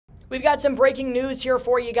We've got some breaking news here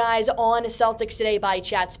for you guys on Celtics Today by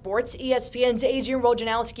Chat Sports. ESPN's Adrian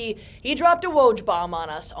Wojanrowski, he dropped a Woj bomb on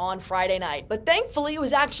us on Friday night. But thankfully, it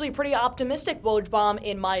was actually a pretty optimistic Woj bomb,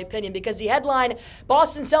 in my opinion, because the headline,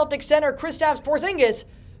 Boston Celtics center Kristaps Porzingis,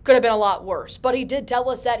 could have been a lot worse. But he did tell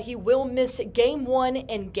us that he will miss Game 1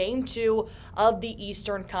 and Game 2 of the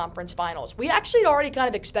Eastern Conference Finals. We actually already kind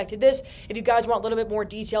of expected this. If you guys want a little bit more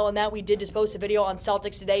detail on that, we did just post a video on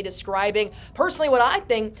Celtics Today describing personally what I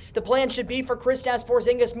think the plan should be for Kristaps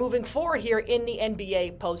Porzingis moving forward here in the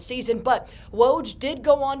NBA postseason. But Woj did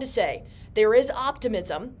go on to say there is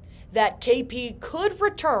optimism that KP could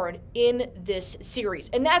return in this series.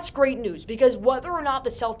 And that's great news because whether or not the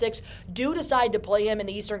Celtics do decide to play him in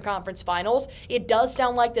the Eastern Conference Finals, it does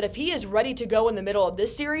sound like that if he is ready to go in the middle of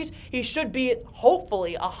this series, he should be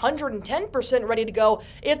hopefully 110% ready to go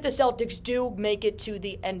if the Celtics do make it to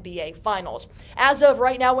the NBA Finals. As of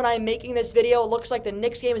right now when I'm making this video, it looks like the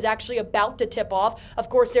Knicks game is actually about to tip off. Of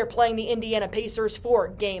course, they're playing the Indiana Pacers for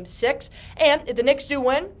Game 6. And if the Knicks do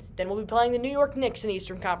win, then we'll be playing the New York Knicks in the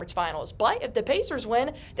Eastern Conference Finals. But if the Pacers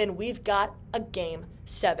win, then we've got a Game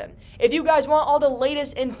 7. If you guys want all the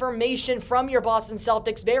latest information from your Boston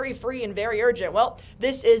Celtics, very free and very urgent, well,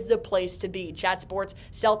 this is the place to be. Chat Sports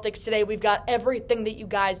Celtics Today. We've got everything that you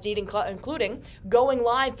guys need, including going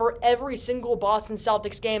live for every single Boston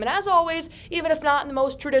Celtics game. And as always, even if not in the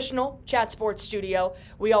most traditional Chat Sports studio,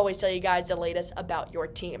 we always tell you guys the latest about your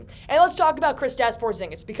team. And let's talk about Kristaps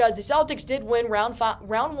Porzingis because the Celtics did win round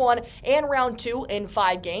 1 and round 2 in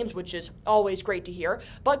 5 games, which is always great to hear.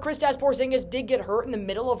 But Kristaps Porzingis did get hurt in the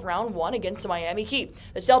middle of round 1 against the Miami Heat.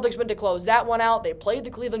 The Celtics went to close that one out. They played the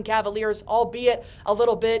Cleveland Cavaliers, albeit a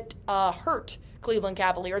little bit hurt Cleveland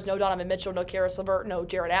Cavaliers. No Donovan Mitchell, no Karis LeVert, no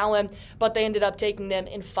Jared Allen, but they ended up taking them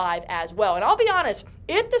in 5 as well. And I'll be honest,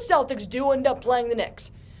 if the Celtics do end up playing the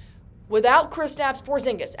Knicks without Kristaps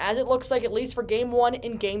Porzingis, as it looks like at least for Game 1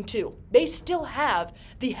 and Game 2, they still have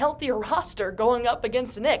the healthier roster going up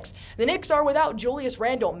against the Knicks. The Knicks are without Julius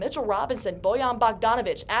Randle, Mitchell Robinson, Bojan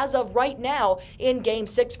Bogdanovic, as of right now in Game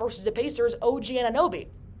 6 versus the Pacers, OG Anunoby.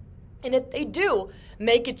 And if they do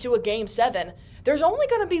make it to a Game 7, there's only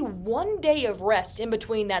going to be 1 day of rest in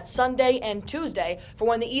between that Sunday and Tuesday for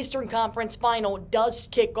when the Eastern Conference Final does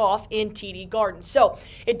kick off in TD Garden. So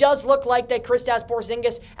it does look like that Kristaps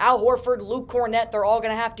Porzingis, Al Horford, Luke Cornett, they're all going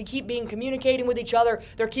to have to keep communicating with each other.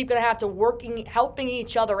 They're going to have to helping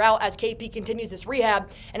each other out as KP continues this rehab.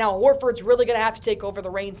 And Al Horford's really going to have to take over the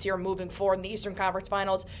reins here moving forward in the Eastern Conference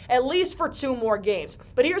Finals, at least for 2 more games.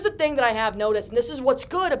 But here's the thing that I have noticed, and this is what's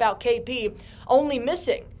good about KP only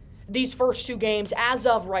missing these first 2 games as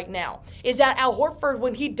of right now, is that Al Horford,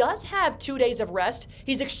 when he does have 2 days of rest,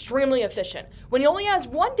 he's extremely efficient. When he only has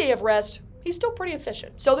 1 day of rest, he's still pretty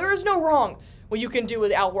efficient. So there is no wrong what you can do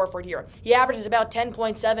with Al Horford here. He averages about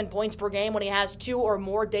 10.7 points per game when he has 2 or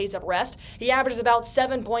more days of rest. He averages about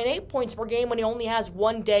 7.8 points per game when he only has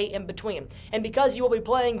 1 day in between. And because he will be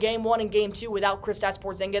playing Game 1 and Game 2 without Kristaps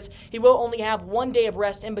Porzingis, he will only have 1 day of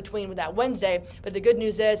rest in between with that Wednesday. But the good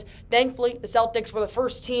news is, thankfully, the Celtics were the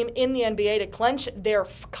first team in the NBA to clinch their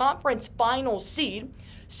conference final seed.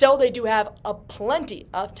 So they do have plenty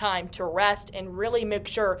of time to rest and really make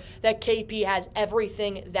sure that KP has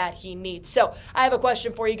everything that he needs. So I have a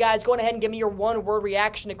question for you guys. Go ahead and give me your one-word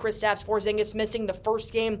reaction to Kristaps Porzingis missing the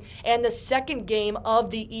first game and the second game of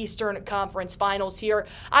the Eastern Conference Finals here.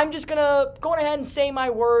 I'm just going to go ahead and say my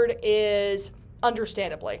word is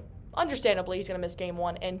understandably. Understandably, he's going to miss Game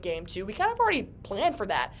 1 and Game 2. We kind of already planned for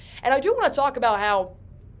that. And I do want to talk about how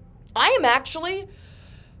I am actually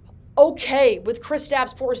okay with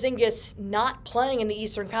Kristaps Porzingis not playing in the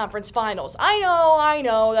Eastern Conference Finals. I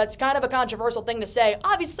know, that's kind of a controversial thing to say.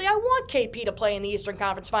 Obviously, I want KP to play in the Eastern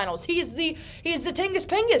Conference Finals. He's the Tingus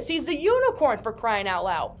Pingus. He's the unicorn, for crying out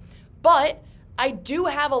loud. But I do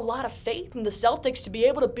have a lot of faith in the Celtics to be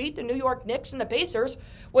able to beat the New York Knicks and the Pacers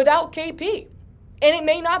without KP. And it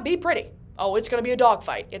may not be pretty. Oh, it's going to be a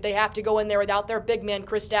dogfight if they have to go in there without their big man,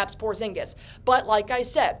 Kristaps Porzingis. But like I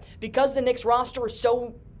said, because the Knicks roster is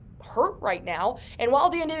so hurt right now, and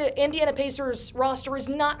while the Indiana Pacers roster is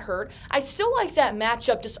not hurt, I still like that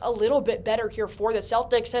matchup just a little bit better here for the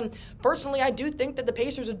Celtics. And personally, I do think that the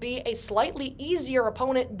Pacers would be a slightly easier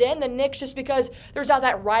opponent than the Knicks just because there's not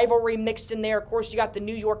that rivalry mixed in there. Of course, you got the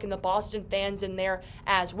New York and the Boston fans in there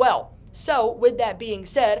as well. So, with that being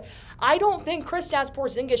said, I don't think Kristaps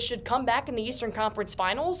Porzingis should come back in the Eastern Conference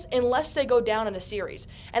Finals unless they go down in a series.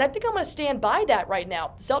 And I think I'm going to stand by that right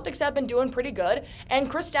now. The Celtics have been doing pretty good,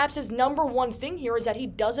 and Kristaps' number one thing here is that he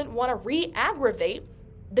doesn't want to re-aggravate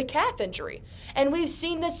the calf injury. And we've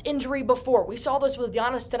seen this injury before. We saw this with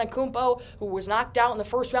Giannis Antetokounmpo, who was knocked out in the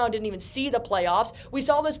first round, didn't even see the playoffs. We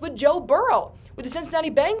saw this with Joe Burrow, with the Cincinnati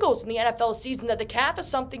Bengals in the NFL season, that the calf is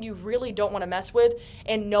something you really don't want to mess with.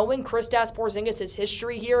 And knowing Kristaps Porzingis'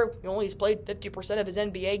 history here, he's played 50% of his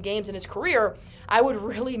NBA games in his career, I would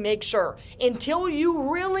really make sure, until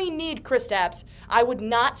you really need Kristaps, I would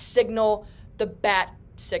not signal the bat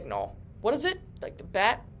signal. What is it? Like the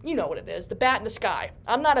bat? You know what it is, the bat in the sky.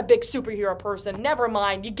 I'm not a big superhero person. Never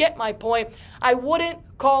mind. You get my point. I wouldn't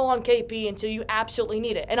call on KP until you absolutely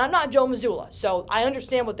need it. And I'm not Joe Mazzulla, so I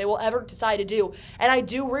understand what they will ever decide to do. And I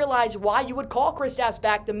do realize why you would call Kristaps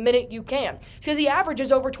back the minute you can, because he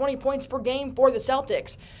averages over 20 points per game for the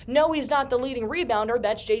Celtics. No, he's not the leading rebounder.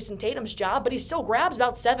 That's Jason Tatum's job, but he still grabs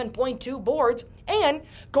about 7.2 boards. And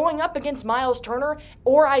going up against Miles Turner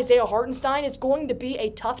or Isaiah Hartenstein is going to be a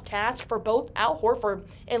tough task for both Al Horford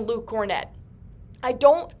and Luke Cornett. I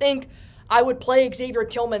don't think I would play Xavier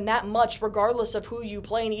Tillman that much regardless of who you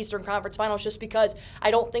play in the Eastern Conference Finals, just because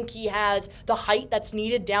I don't think he has the height that's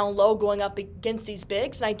needed down low going up against these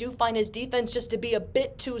bigs. And I do find his defense just to be a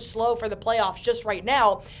bit too slow for the playoffs just right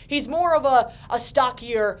now. He's more of a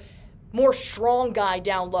stockier, more strong guy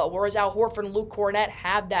down low, whereas Al Horford and Luke Cornett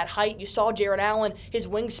have that height. You saw Jarrett Allen, his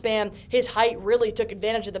wingspan, his height really took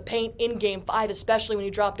advantage of the paint in Game 5, especially when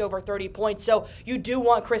he dropped over 30 points. So you do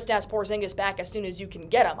want Kristaps Porzingis back as soon as you can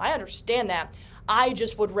get him. I understand that. I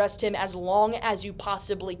just would rest him as long as you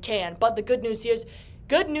possibly can. But the good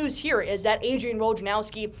news here is that Adrian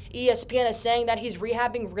Wojanrowski, ESPN, is saying that he's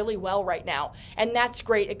rehabbing really well right now. And that's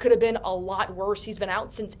great. It could have been a lot worse. He's been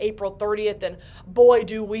out since April 30th, and boy,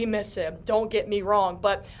 do we miss him. Don't get me wrong.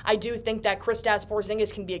 But I do think that Kristaps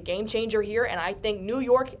Porzingis can be a game changer here, and I think New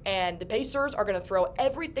York and the Pacers are going to throw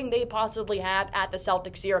everything they possibly have at the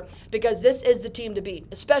Celtics here, because this is the team to beat,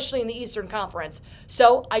 especially in the Eastern Conference.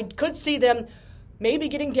 So I could see them maybe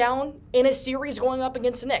getting down in a series going up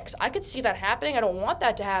against the Knicks. I could see that happening. I don't want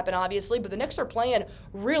that to happen, obviously, but the Knicks are playing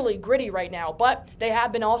really gritty right now. But they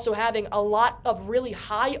have been also having a lot of really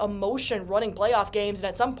high emotion running playoff games, and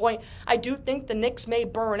at some point, I do think the Knicks may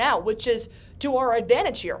burn out, which is to our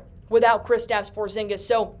advantage here without Kristaps Porzingis.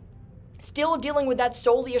 So still dealing with that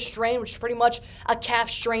soleus strain, which is pretty much a calf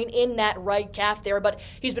strain in that right calf there, but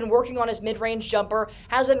he's been working on his mid-range jumper,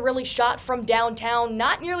 hasn't really shot from downtown,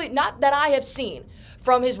 not that I have seen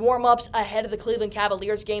from his warm-ups ahead of the Cleveland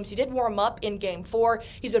Cavaliers games. He did warm up in Game 4.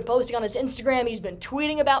 He's been posting on his Instagram. He's been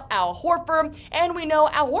tweeting about Al Horford, and we know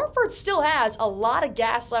Al Horford still has a lot of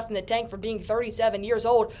gas left in the tank for being 37 years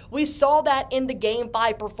old. We saw that in the Game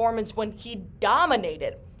 5 performance when he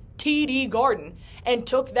dominated TD Garden and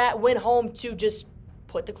took that win home to just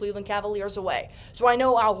put the Cleveland Cavaliers away. So I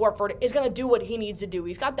know Al Horford is going to do what he needs to do.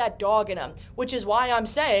 He's got that dog in him, which is why I'm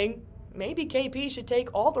saying maybe KP should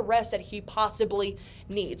take all the rest that he possibly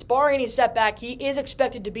needs. Barring any setback, he is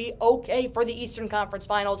expected to be okay for the Eastern Conference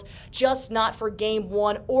Finals, just not for Game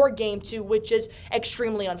 1 or Game 2, which is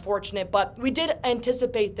extremely unfortunate. But we did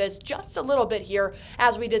anticipate this just a little bit here,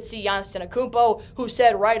 as we did see Giannis Antetokounmpo, who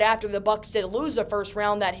said right after the Bucks did lose the first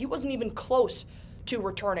round that he wasn't even close to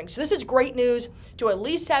returning. So this is great news to at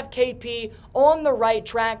least have KP on the right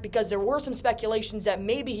track, because there were some speculations that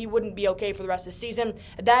maybe he wouldn't be okay for the rest of the season.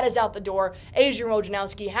 That is out the door. Adrian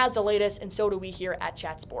Wojanrowski has the latest, and so do we here at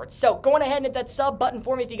Chat Sports. So go on ahead and hit that sub button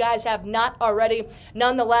for me if you guys have not already.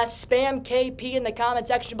 Nonetheless, spam KP in the comment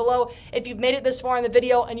section below if you've made it this far in the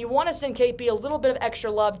video and you want to send KP a little bit of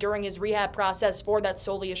extra love during his rehab process for that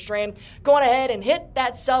soleus strain. Go on ahead and hit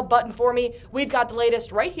that sub button for me. We've got the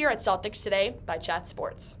latest right here at Celtics Today by Chat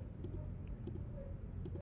Sports.